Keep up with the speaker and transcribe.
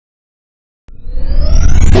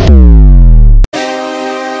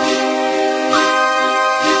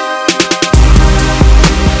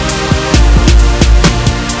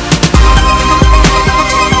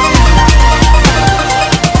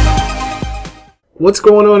What's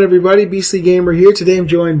going on, everybody? Beastly Gamer here. Today I'm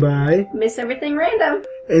joined by Miss Everything Random.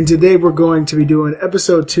 And today we're going to be doing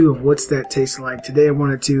episode 2 of What's That Taste Like. Today I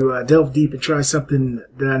wanted to delve deep and try something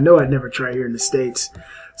that I know I'd never try here in the States.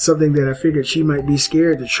 Something that I figured she might be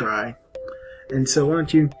scared to try. And so why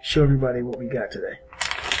don't you show everybody what we got today.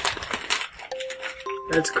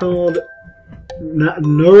 That's called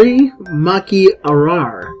Nori Maki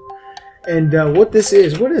Arar. And what this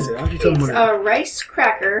is, what is it? Why don't you tell them what it is? It's a rice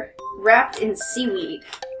cracker wrapped in seaweed.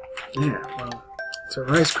 Yeah, well, it's a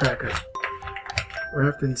rice cracker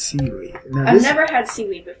wrapped in seaweed. Now, I've never had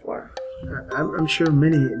seaweed before. I'm sure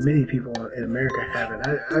many people in America haven't.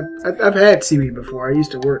 I've had seaweed before. I used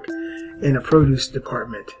to work in a produce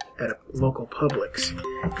department at a local Publix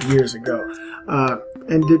years ago,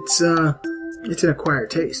 and it's an acquired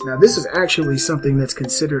taste. Now, this is actually something that's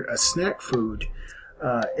considered a snack food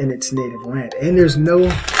in its native land, and there's no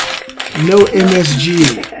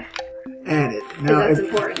MSG added. Now, that's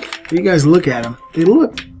important. If you guys look at them, they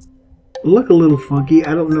look a little funky.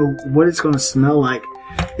 I don't know what it's going to smell like.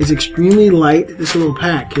 It's extremely light. This little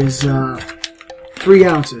pack is 3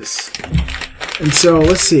 ounces. And so,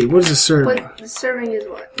 let's see. What is the serving? The serving is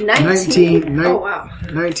what? 19? Oh, wow.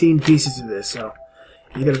 19 pieces of this. So,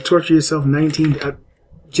 you got to torture yourself 19.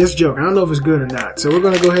 Just joking. I don't know if it's good or not. So, we're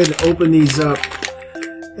going to go ahead and open these up.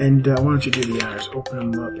 And why don't you do the honors?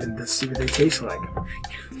 Open them up and let's see what they taste like.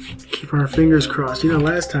 Keep our fingers crossed. You know,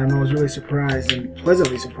 last time I was really surprised and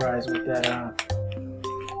pleasantly surprised with that,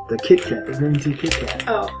 the Kit Kat, the green tea Kit Kat.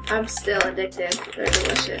 Oh, I'm still addicted. They're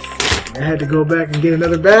delicious. I had to go back and get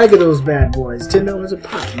another bag of those bad boys. $10 a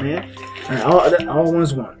pop, man. All I want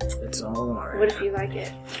is one. It's all alright. What if you like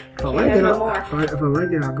it? If I like it,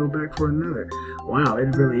 I'll go back for another. Wow,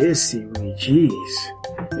 it really is seaweed.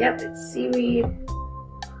 Jeez. Yep, it's seaweed.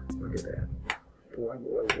 Look at that. Boy.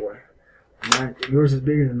 Yours is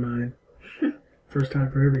bigger than mine. First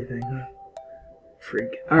time for everything, huh? Freak.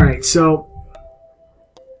 Alright, so.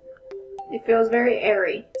 It feels very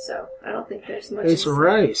airy, so I don't think there's much. It's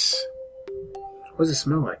rice. What does it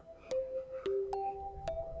smell like?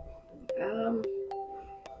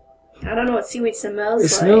 I don't know what seaweed smells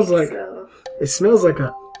like. It smells like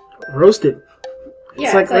a roasted.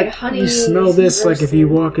 Yeah, it's like honey. You smell this roasted. Like if you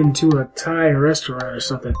walk into a Thai restaurant or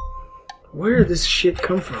something. Where did this shit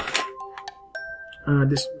come from?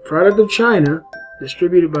 This product of China,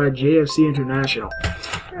 distributed by JFC International.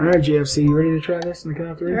 Alright, JFC, you ready to try this in the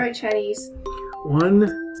count of 3? Alright, Chinese.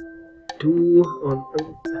 1, 2,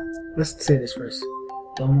 let's say this first.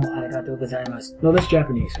 Domo arigatou gozaimasu. No, that's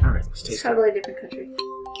Japanese. Alright, let's taste it. It's totally a different country.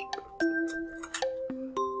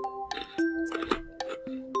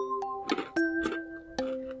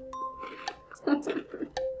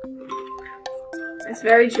 It's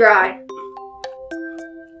very dry.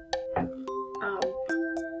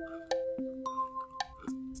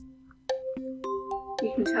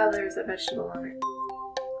 You can tell there's a vegetable on it.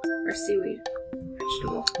 Or seaweed.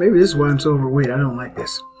 Vegetable. Maybe this is why I'm so overweight. I don't like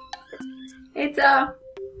this. It's,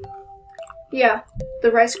 yeah.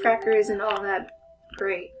 The rice cracker isn't all that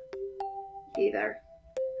great either.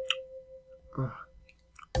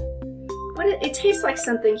 But it tastes like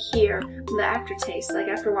something here. The aftertaste, like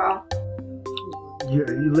after a while.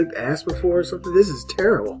 You licked ass before or something? This is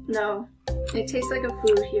terrible. No. It tastes like a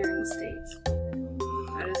food here in the States.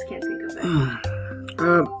 I just can't think of it.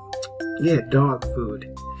 Yeah, dog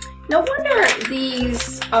food. No wonder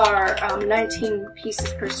these are 19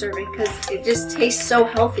 pieces per serving, because it just tastes so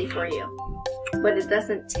healthy for you. But it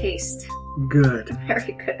doesn't taste good.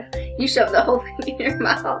 Very good. You shoved the whole thing in your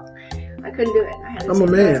mouth. I couldn't do it. I'm a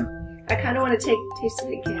man. I kind of want to taste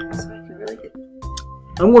it again so I can really get.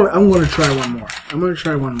 I'm gonna try one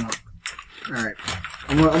more. All right.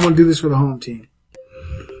 I'm gonna do this for the home team.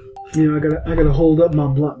 You know, I gotta hold up my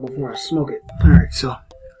blunt before I smoke it. All right, so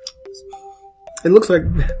it looks like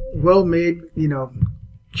well-made, you know,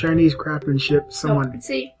 Chinese craftsmanship. Someone did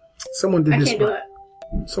this.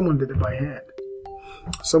 Someone did it by hand.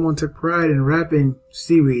 Someone took pride in wrapping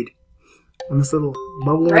seaweed on this little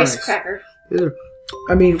bubble of rice. Rice cracker.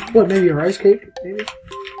 I mean, what? Maybe a rice cake? Maybe.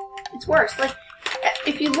 It's worse. Like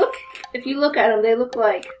if you look at them, they look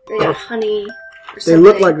like they got honey or something. They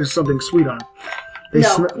look like there's something sweet on them.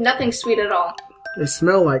 Nothing sweet at all. They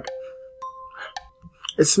smell like.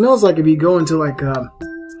 It smells like if you go into like a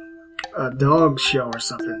dog show or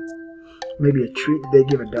something. Maybe a treat that they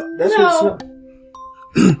give a dog. That's what it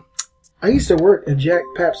smells. I used to work at Jack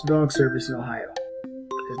Papp's dog service in Ohio.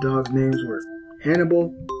 His dogs' names were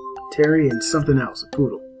Hannibal, Terry, and something else, a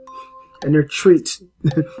poodle. And their treats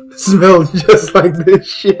smell just like this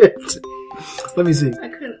shit. Let me see. I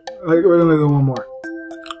couldn't. We're gonna go one more.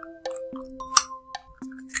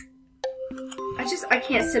 I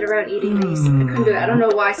can't sit around eating these. I couldn't do it. I don't know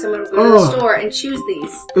why someone would go to the store and choose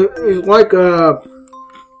these. It's like, I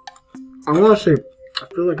want to say, I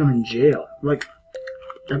feel like I'm in jail. Like,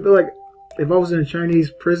 I feel like if I was in a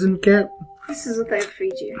Chinese prison camp. This is what they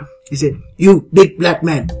feed you. He said, "You big black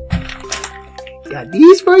man, got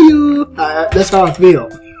these for you." That's how I feel.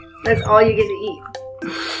 That's all you get to eat.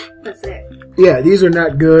 That's it. Yeah, these are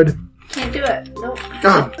not good. Can't do it. Nope.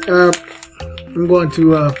 I'm going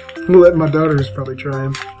to let my daughters probably try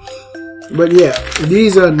them. But yeah,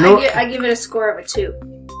 these are no. I give it a score of a 2.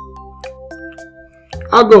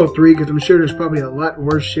 I'll go with 3 because I'm sure there's probably a lot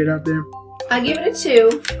worse shit out there. I give it a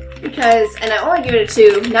 2 because, and I only give it a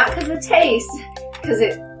 2 not because of the taste, because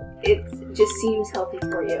it just seems healthy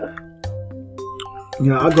for you.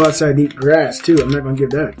 You know, I'll go outside and eat grass too. I'm not gonna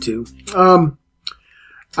give that a 2.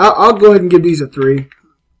 I'll go ahead and give these a 3.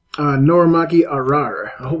 Norimaki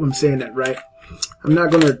Arara. I hope I'm saying that right. I'm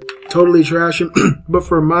not gonna totally trash them, but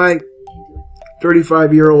for my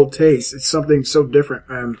 35-year-old taste, it's something so different,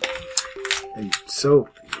 and so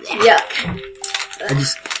yuck.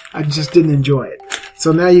 I just didn't enjoy it.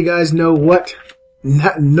 So now you guys know what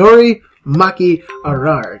Norimaki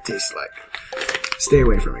Arara tastes like. Stay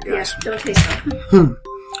away from it, guys. Yeah, don't taste them.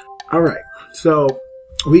 Alright, so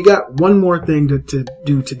we got one more thing to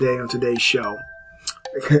do today on today's show.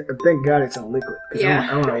 Thank God it's on liquid. Because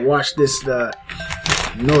I want to wash this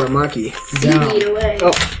Norimaki down. Seaweed away.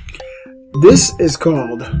 Oh, this is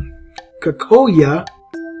called Kakoya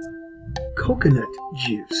Coconut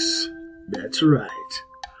Juice. That's right.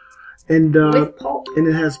 And with pulp. And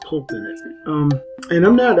it has pulp in it. And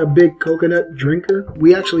I'm not a big coconut drinker.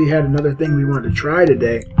 We actually had another thing we wanted to try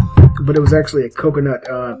today, but it was actually a coconut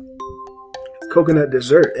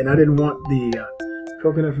dessert, and I didn't want the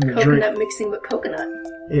coconut from the drink. Coconut mixing with coconut.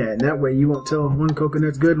 Yeah, and that way you won't tell if one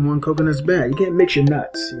coconut's good and one coconut's bad. You can't mix your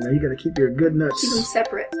nuts. You know, you got to keep your good nuts. Keep them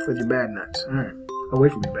separate. With your bad nuts. All right. Away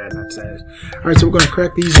from your bad nuts, that is. All right, so we're going to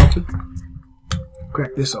crack these open.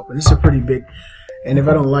 Crack this open. This is a pretty big, and if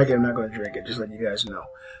I don't like it, I'm not going to drink it. Just letting you guys know.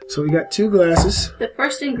 So we got 2 glasses. The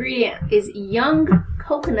first ingredient is young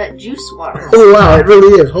coconut juice water. Oh, wow, it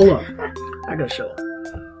really is. Hold on. I got to show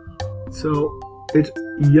them. So it's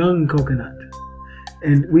young coconut.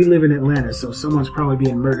 And we live in Atlanta, so someone's probably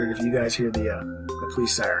being murdered if you guys hear the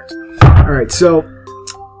police sirens. All right, so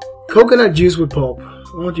coconut juice with pulp.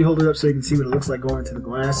 Why don't you hold it up so you can see what it looks like going into the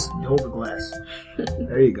glass? You hold the glass.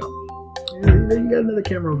 There you go. There you got another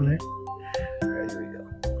camera over there. All right, here we go.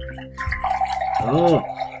 Oh,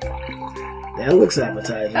 that looks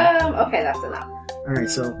appetizing. Okay, that's enough. All right,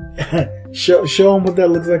 so show them what that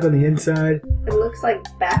looks like on the inside. It looks like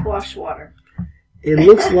backwash water. It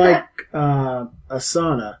looks like a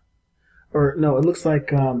sauna, or no, it looks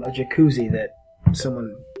like a jacuzzi that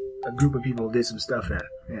a group of people did some stuff in.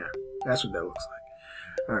 Yeah, that's what that looks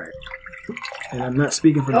like. All right, and I'm not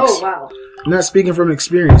speaking from wow. I'm not speaking from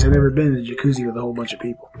experience. I've never been in a jacuzzi with a whole bunch of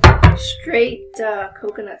people. Straight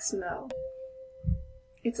coconut smell.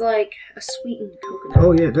 It's like a sweetened coconut.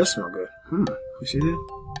 Oh yeah, it does smell good. You see that?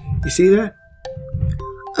 You see that?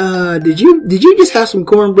 Did you just have some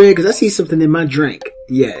cornbread? Because I see something in my drink.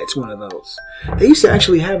 Yeah, it's one of those. They used to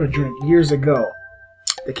actually have a drink years ago.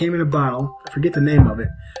 They came in a bottle. I forget the name of it,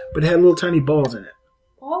 but it had little tiny balls in it.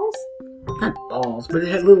 Balls? Not balls, but it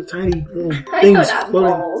had little tiny things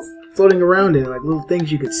floating around in it, like little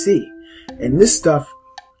things you could see. And this stuff,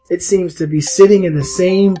 it seems to be sitting in the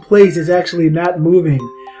same place. It's actually not moving.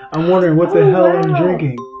 I'm wondering what the hell I'm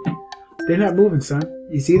drinking. They're not moving, son.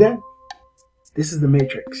 You see that? This is the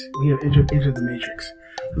Matrix. We have entered the Matrix.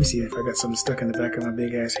 Let me see if I got something stuck in the back of my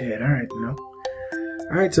big ass head. Alright, no.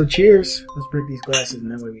 Alright, so cheers. Let's break these glasses and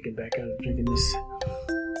that way we can back out of drinking this.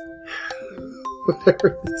 Whatever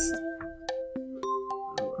it is.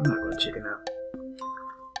 I'm not going to chicken out.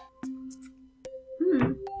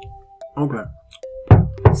 Okay.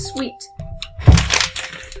 Sweet.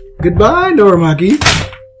 Goodbye, Norimaki.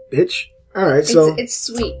 Bitch. Alright, so. It's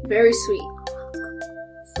sweet. Very sweet.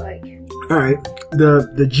 It's like. Alright.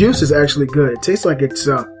 The juice is actually good. It tastes like it's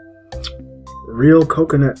real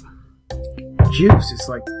coconut juice. It's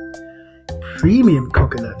like premium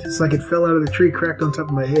coconut. It's like it fell out of the tree, cracked on top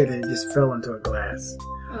of my head, and it just fell into a glass.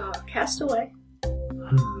 Cast away.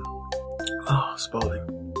 Oh, Spalding.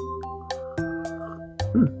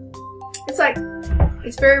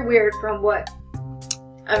 It's very weird from what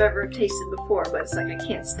I've ever tasted before, but it's like I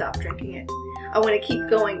can't stop drinking it. I want to keep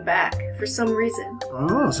going back for some reason.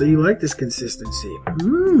 Oh, so you like this consistency.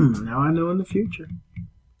 Now I know in the future.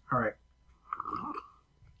 Alright.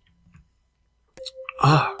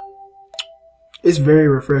 It's very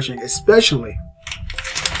refreshing, especially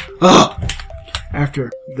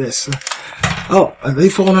after this. Oh, are they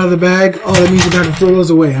falling out of the bag? Oh, that means we're going to have to throw those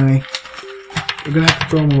away, honey. We're going to have to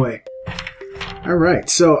throw them away. All right,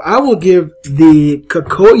 so I will give the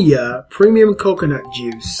Kakoya Premium Coconut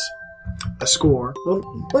Juice a score. Well,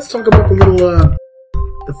 let's talk about the little,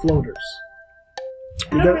 the floaters.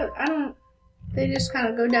 I don't, they just kind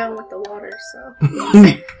of go down with the water, so.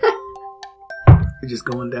 They're just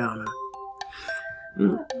going down,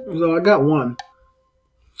 huh? So I got one.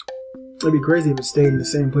 It'd be crazy if it stayed in the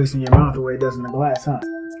same place in your mouth the way it does in the glass, huh?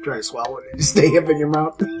 Try to swallow it. Just stay up in your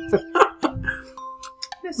mouth.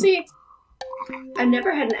 Now, see, I've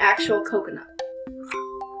never had an actual coconut.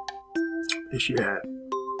 Yes, you had.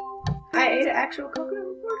 I ate an actual coconut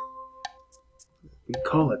before? We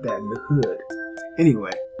call it that in the hood.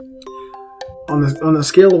 Anyway, on a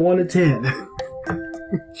scale of 1 to 10,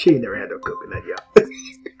 she ain't never had no coconut, y'all.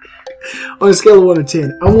 On a scale of 1 to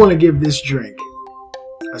 10, I want to give this drink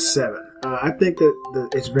a 7. I think that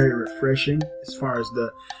it's very refreshing as far as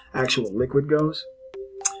the actual liquid goes.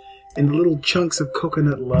 And the little chunks of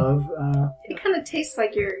coconut love. It kind of tastes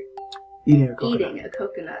like you're eating a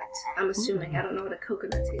coconut. I'm assuming. I don't know what a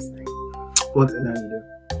coconut tastes like. Well, now you do.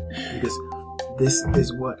 Because this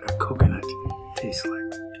is what a coconut tastes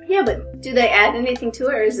like. Yeah, but do they add anything to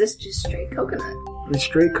it, or is this just straight coconut? It's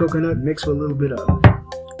straight coconut mixed with a little bit of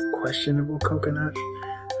questionable coconut.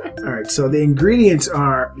 Alright, so the ingredients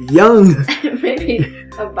are young... Maybe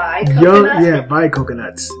a bi-coconut? Yeah,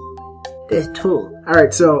 bi-coconuts. There's 2.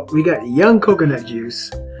 Alright, so we got young coconut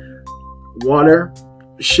juice, water,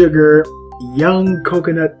 sugar, young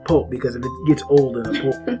coconut pulp, because if it gets old and the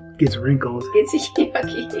pulp gets wrinkled. It's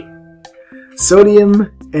yucky.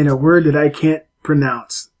 Sodium, and a word that I can't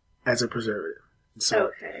pronounce as a preservative. So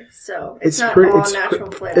okay, so it's not all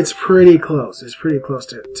natural flavor. It's pretty close. It's pretty close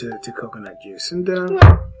to coconut juice. And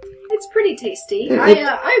well, it's pretty tasty.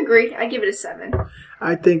 I agree. I give it a 7.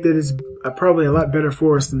 I think that it's probably a lot better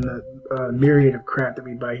for us than the myriad of crap that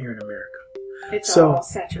we buy here in America. It's all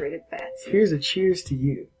saturated fats. Here's a cheers to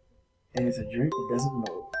you. And it's a drink that doesn't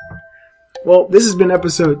move. Well, this has been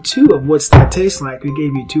episode 2 of What's That Taste Like. We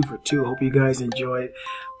gave you 2 for 2. Hope you guys enjoyed.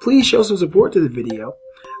 Please show some support to the video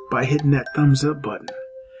by hitting that thumbs up button.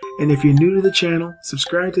 And if you're new to the channel,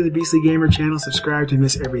 subscribe to the Beastly Gamer channel. Subscribe to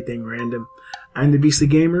Miss Everything Random. I'm the Beastly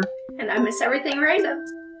Gamer. And I Miss Everything Random.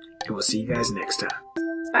 And we'll see you guys next time.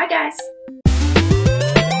 Bye, guys.